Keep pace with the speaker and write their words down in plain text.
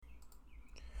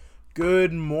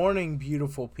Good morning,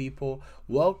 beautiful people.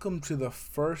 Welcome to the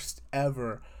first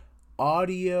ever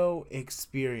audio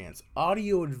experience,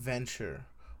 audio adventure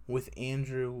with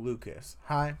Andrew Lucas.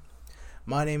 Hi,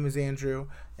 my name is Andrew,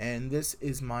 and this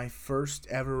is my first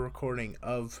ever recording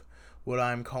of what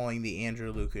I'm calling the Andrew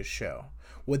Lucas Show.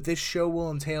 What this show will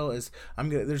entail is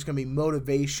there's gonna be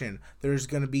motivation. There's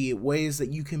gonna be ways that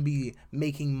you can be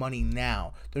making money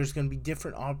now. There's gonna be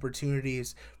different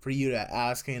opportunities for you to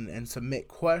ask and submit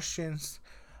questions.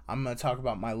 I'm gonna talk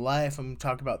about my life. I'm gonna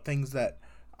talk about things that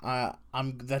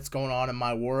that's going on in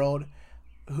my world,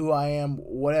 who I am,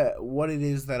 what it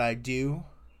is that I do,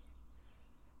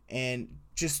 and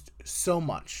just so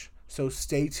much. So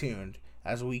stay tuned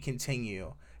as we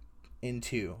continue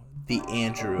into the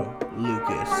Andrew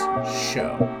Lucas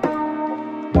Show.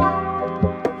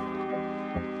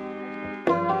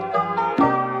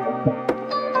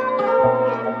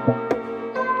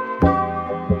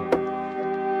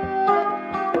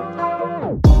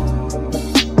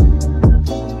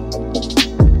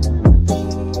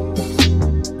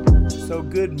 So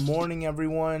good morning,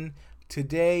 everyone.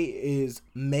 Today is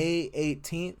May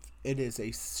 18th. It is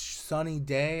a sunny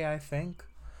day, I think.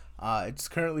 It's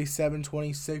currently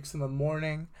 7:26 in the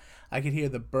morning. I could hear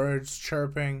the birds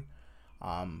chirping.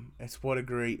 It's what a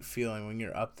great feeling when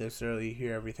you're up this early, you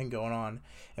hear everything going on.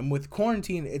 And with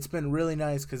quarantine, it's been really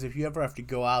nice because if you ever have to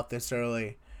go out this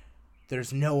early,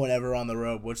 there's no one ever on the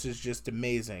road, which is just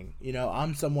amazing. You know,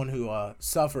 I'm someone who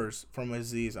suffers from a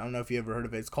disease. I don't know if you ever heard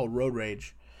of it. It's called road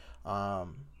rage.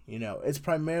 It's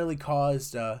primarily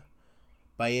caused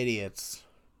by idiots,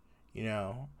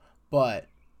 but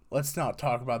let's not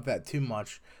talk about that too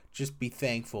much. Just be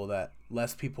thankful that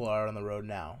less people are on the road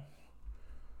now.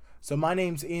 So my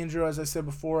name's Andrew. As I said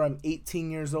before, I'm 18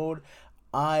 years old.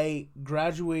 I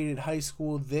graduated high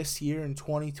school this year in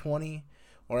 2020,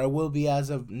 or I will be as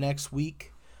of next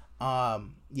week. I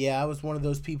was one of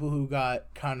those people who got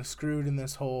kind of screwed in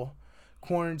this whole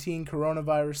quarantine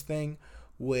coronavirus thing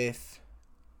with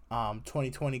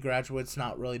 2020 graduates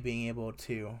not really being able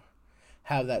to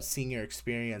have that senior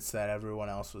experience that everyone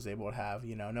else was able to have.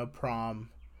 No prom.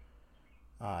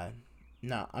 I'm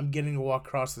getting to walk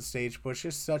across the stage, but it's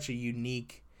just such a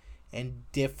unique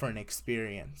and different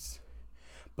experience.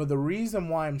 But the reason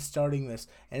why I'm starting this,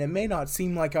 and it may not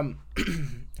seem like I'm,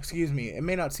 it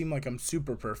may not seem like I'm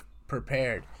super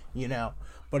prepared,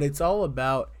 but it's all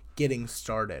about getting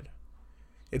started.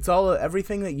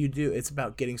 Everything that you do, it's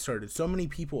about getting started. So many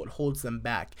people, it holds them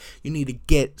back. You need to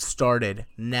get started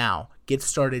now. Get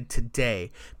started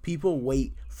today. People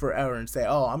wait forever and say,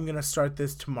 oh, I'm going to start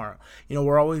this tomorrow.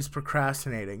 We're always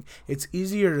procrastinating. It's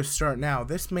easier to start now.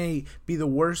 This may be the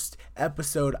worst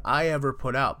episode I ever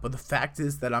put out, but the fact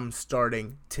is that I'm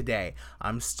starting today.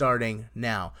 I'm starting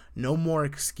now. No more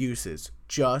excuses,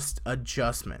 just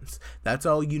adjustments. That's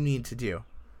all you need to do.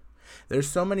 There's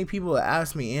so many people that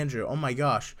ask me, Andrew, oh my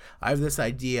gosh, I have this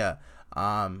idea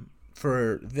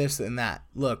for this and that.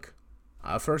 Look,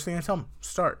 first thing I tell them,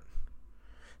 start.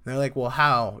 And they're like, well,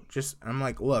 how? I'm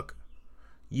like, look,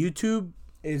 YouTube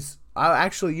is, I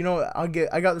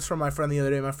got this from my friend the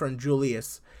other day, my friend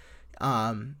Julius.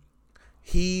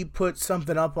 He put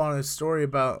something up on his story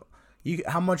about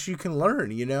how much you can learn,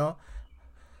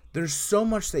 There's so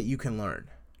much that you can learn.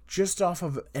 Just off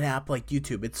of an app like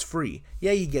YouTube. It's free.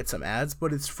 Yeah, you get some ads,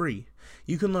 but it's free.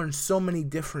 You can learn so many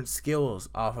different skills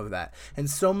off of that. And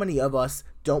so many of us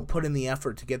don't put in the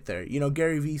effort to get there.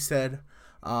 Gary Vee said,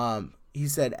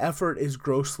 effort is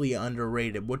grossly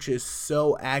underrated, which is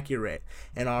so accurate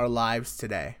in our lives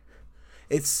today.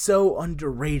 It's so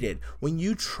underrated. When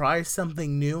you try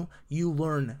something new, you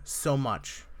learn so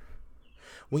much.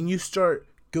 When you start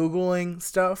Googling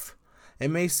stuff, it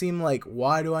may seem like,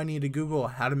 why do I need to Google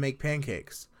how to make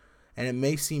pancakes? And it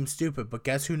may seem stupid, but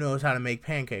guess who knows how to make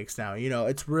pancakes now?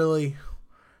 It's really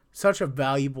such a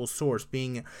valuable source,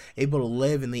 being able to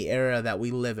live in the era that we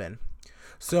live in.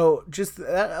 So just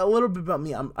a little bit about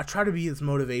me. I try to be as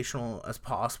motivational as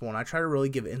possible, and I try to really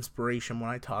give inspiration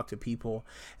when I talk to people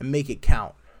and make it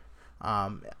count.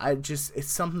 It's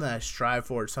something that I strive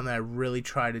for. It's something I really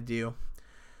try to do.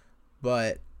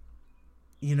 But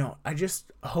I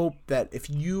just hope that if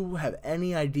you have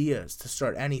any ideas to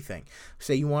start anything,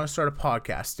 say you want to start a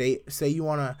podcast, say you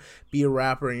want to be a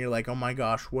rapper and you're like, oh my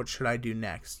gosh, what should I do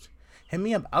next? Hit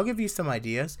me up. I'll give you some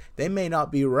ideas. They may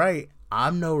not be right.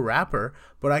 I'm no rapper,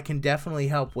 but I can definitely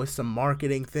help with some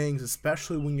marketing things,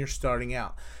 especially when you're starting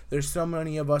out. There's so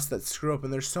many of us that screw up,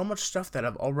 and there's so much stuff that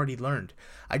I've already learned.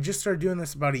 I just started doing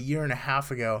this about a year and a half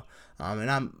ago,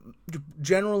 and I'm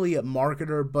generally a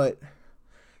marketer, but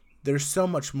there's so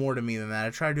much more to me than that. I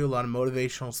try to do a lot of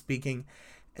motivational speaking,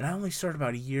 And I only started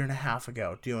about a year and a half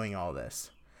ago doing all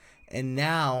this. And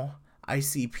now I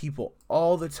see people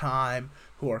all the time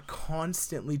who are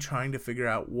constantly trying to figure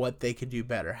out what they could do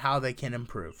better, how they can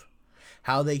improve,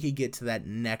 how they could get to that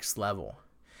next level.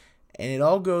 And it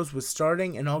all goes with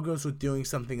starting, and all goes with doing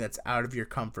something that's out of your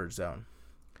comfort zone.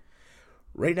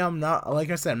 Right now, I'm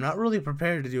not really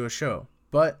prepared to do a show,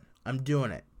 but I'm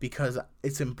doing it because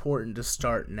it's important to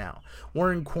start now.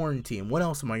 We're in quarantine. When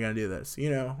else am I going to do this?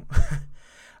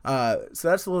 So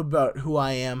that's a little about who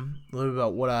I am, a little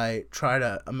about what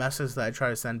a message that I try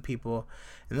to send people.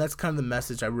 And that's kind of the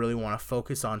message I really want to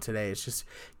focus on today. It's just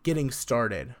getting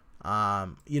started.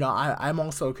 I'm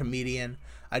also a comedian.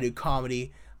 I do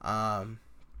comedy. And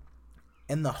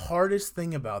the hardest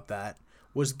thing about that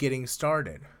was getting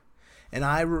started. And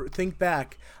I think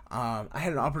back, I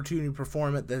had an opportunity to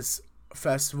perform at this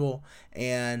festival,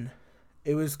 and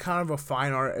it was kind of a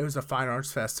fine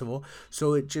arts festival.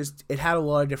 So it had a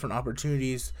lot of different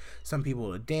opportunities. Some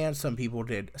people did dance, some people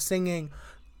did singing,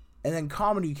 and then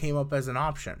comedy came up as an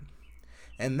option.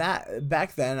 And that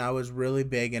back then I was really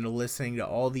big into listening to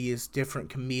all these different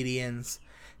comedians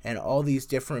and all these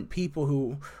different people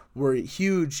who were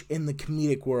huge in the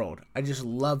comedic world. I just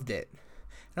loved it.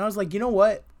 And I was like, you know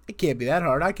what? It can't be that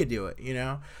hard. I could do it,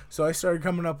 So I started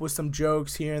coming up with some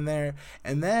jokes here and there.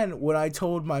 And then when I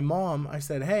told my mom, I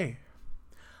said, hey,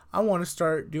 I want to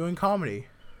start doing comedy.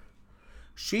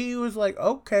 She was like,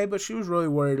 okay, but she was really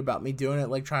worried about me doing it,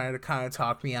 like trying to kind of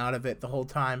talk me out of it the whole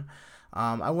time.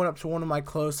 I went up to one of my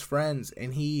close friends,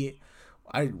 and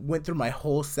I went through my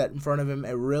whole set in front of him.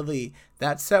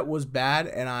 That set was bad,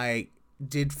 and I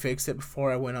did fix it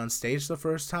before I went on stage the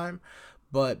first time.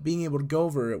 But being able to go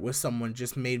over it with someone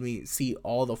just made me see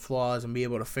all the flaws and be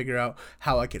able to figure out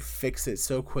how I could fix it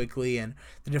so quickly and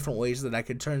the different ways that I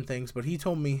could turn things. But he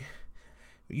told me,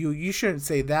 you shouldn't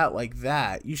say that like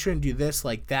that. You shouldn't do this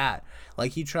like that.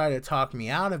 Like, he tried to talk me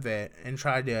out of it and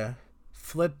tried to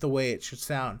flip the way it should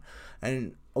sound.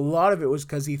 And a lot of it was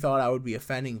because he thought I would be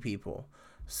offending people.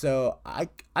 So I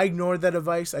ignored that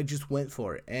advice. I just went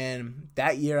for it. And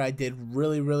that year I did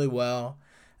really, really well.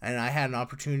 And I had an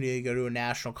opportunity to go to a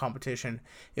national competition.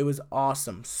 It was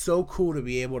awesome. So cool to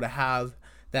be able to have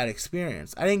that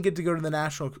experience. I didn't get to go to the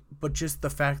national, but just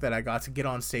the fact that I got to get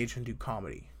on stage and do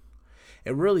comedy.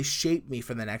 It really shaped me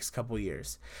for the next couple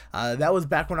years. That was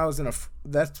back when I was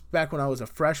a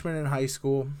freshman in high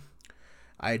school.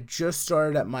 I had just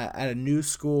started at a new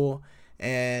school,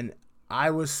 and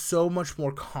I was so much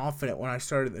more confident when I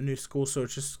started the new school, so it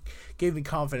just gave me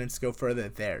confidence to go further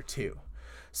there too.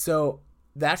 So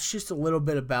that's just a little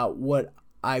bit about what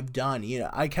I've done.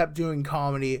 I kept doing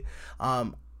comedy,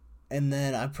 and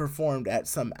then I performed at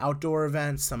some outdoor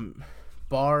events, some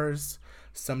bars,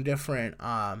 some different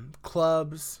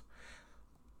clubs,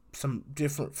 some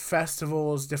different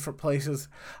festivals, different places.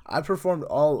 I performed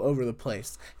all over the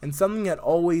place. And something that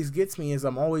always gets me is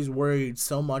I'm always worried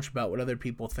so much about what other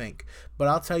people think. But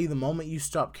I'll tell you, the moment you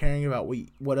stop caring about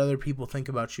what other people think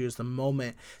about you is the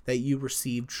moment that you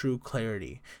receive true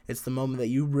clarity. It's the moment that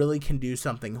you really can do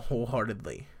something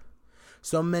wholeheartedly.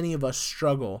 So many of us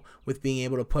struggle with being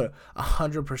able to put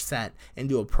 100%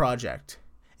 into a project.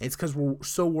 It's because we're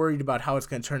so worried about how it's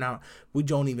going to turn out, we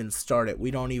don't even start it.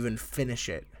 We don't even finish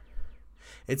it.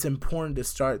 It's important to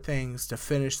start things, to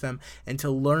finish them, and to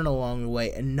learn along the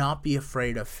way and not be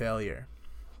afraid of failure.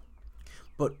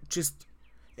 But just,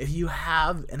 if you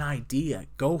have an idea,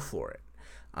 go for it.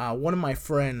 One of my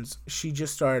friends, she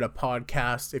just started a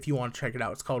podcast. If you want to check it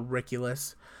out, it's called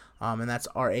Riculous. And that's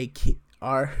Rakulus.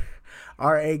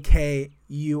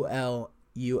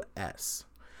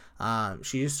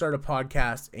 She just started a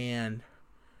podcast, and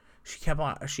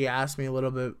she asked me a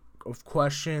little bit of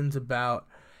questions about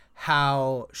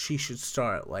how she should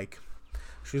start. Like,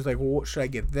 she was like, well, should I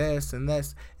get this and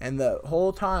this? And the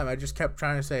whole time I just kept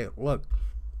trying to say, look,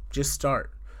 just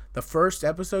start. The first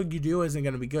episode you do isn't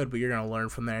going to be good, but you're going to learn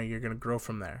from there. You're going to grow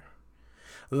from there.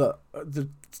 The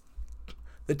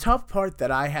tough part that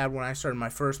I had when I started my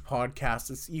first podcast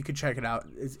is, you can check it out.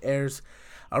 It airs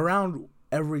around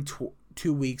every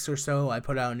 2 weeks or so. I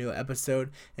put out a new episode,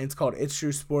 and it's called It's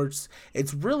True Sports.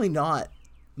 It's really not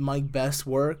my best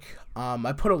work.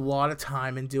 I put a lot of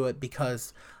time into it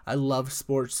because I love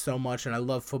sports so much and I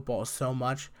love football so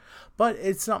much, but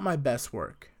it's not my best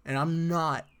work, and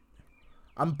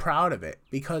I'm proud of it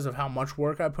because of how much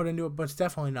work I put into it, but it's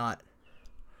definitely not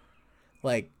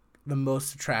like the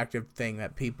most attractive thing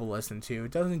that people listen to.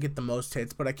 It doesn't get the most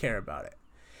hits, but I care about it.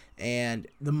 And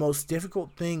the most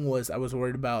difficult thing was I was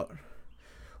worried about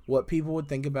what people would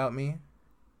think about me,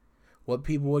 what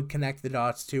people would connect the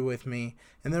dots to with me.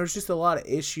 And there was just a lot of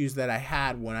issues that I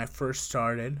had when I first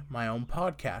started my own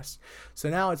podcast. So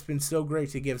now it's been so great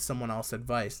to give someone else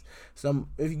advice. So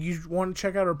if you want to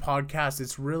check out our podcast,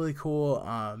 it's really cool.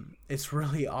 It's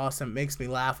really awesome. It makes me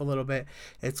laugh a little bit.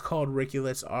 It's called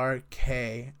Rikulus,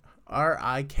 Rikulus.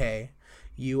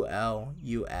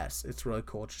 It's really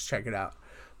cool. Just check it out.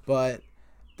 But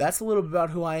that's a little bit about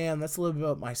who I am. That's a little bit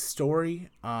about my story.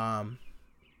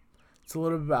 It's a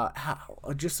little bit about how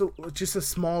just a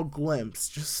small glimpse,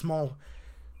 just a small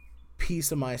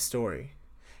piece of my story.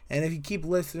 And if you keep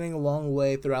listening along the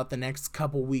way throughout the next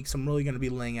couple weeks, I'm really going to be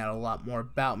laying out a lot more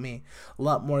about me, a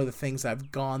lot more of the things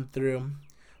I've gone through.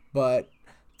 But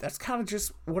that's kind of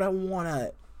just what I want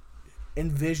to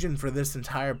envision for this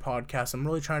entire podcast. I'm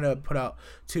really trying to put out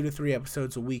 2 to 3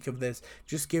 episodes a week of this,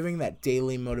 just giving that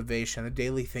daily motivation, a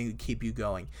daily thing to keep you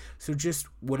going. So just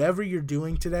whatever you're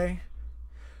doing today,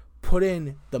 put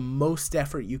in the most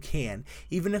effort you can.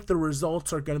 Even if the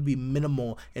results are going to be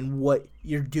minimal in what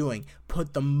you're doing,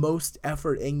 put the most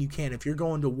effort in you can. If you're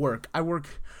going to work,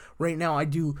 right now, I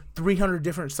do 300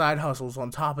 different side hustles on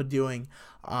top of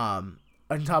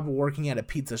working at a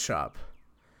pizza shop.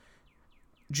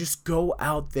 Just go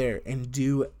out there and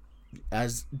do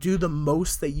the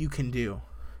most that you can do.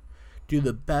 Do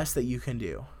the best that you can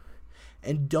do.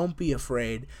 And don't be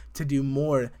afraid to do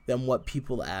more than what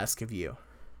people ask of you.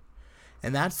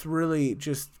 And that's really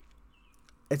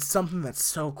it's something that's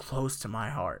so close to my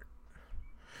heart.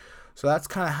 So that's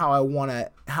kind of how I want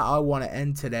to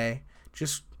end today.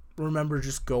 Just remember,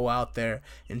 just go out there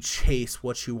and chase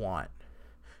what you want.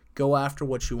 Go after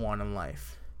what you want in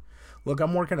life. Look,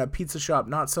 I'm working at a pizza shop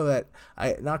not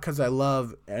because I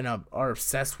love and are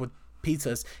obsessed with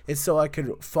pizzas. It's so I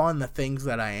could fund the things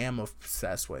that I am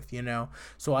obsessed with,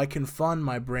 so I can fund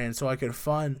my brand, so I can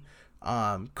fund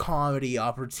comedy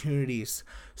opportunities,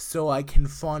 so I can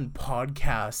fund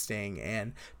podcasting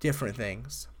and different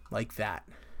things like that.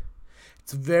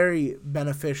 It's very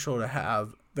beneficial to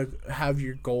have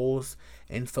your goals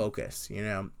in focus,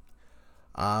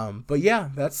 But yeah,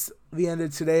 that's the end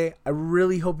of today. I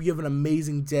really hope you have an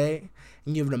amazing day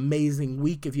and you have an amazing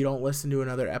week if you don't listen to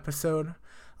another episode.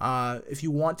 If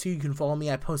you want to, you can follow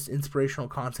me. I post inspirational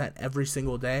content every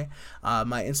single day.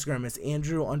 My Instagram is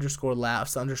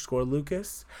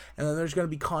Andrew_laughs_Lucas. And then there's going to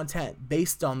be content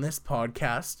based on this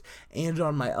podcast and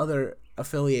on my other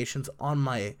affiliations on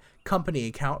my company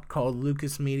account called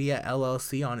Lucas Media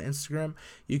LLC on Instagram.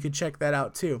 You can check that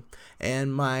out too.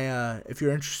 And if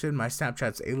you're interested, my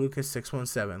Snapchat's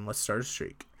alucas617. Let's start a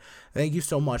streak. Thank you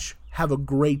so much. Have a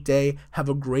great day. Have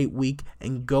a great week.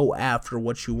 And go after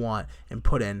what you want and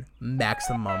put in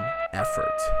maximum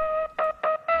effort.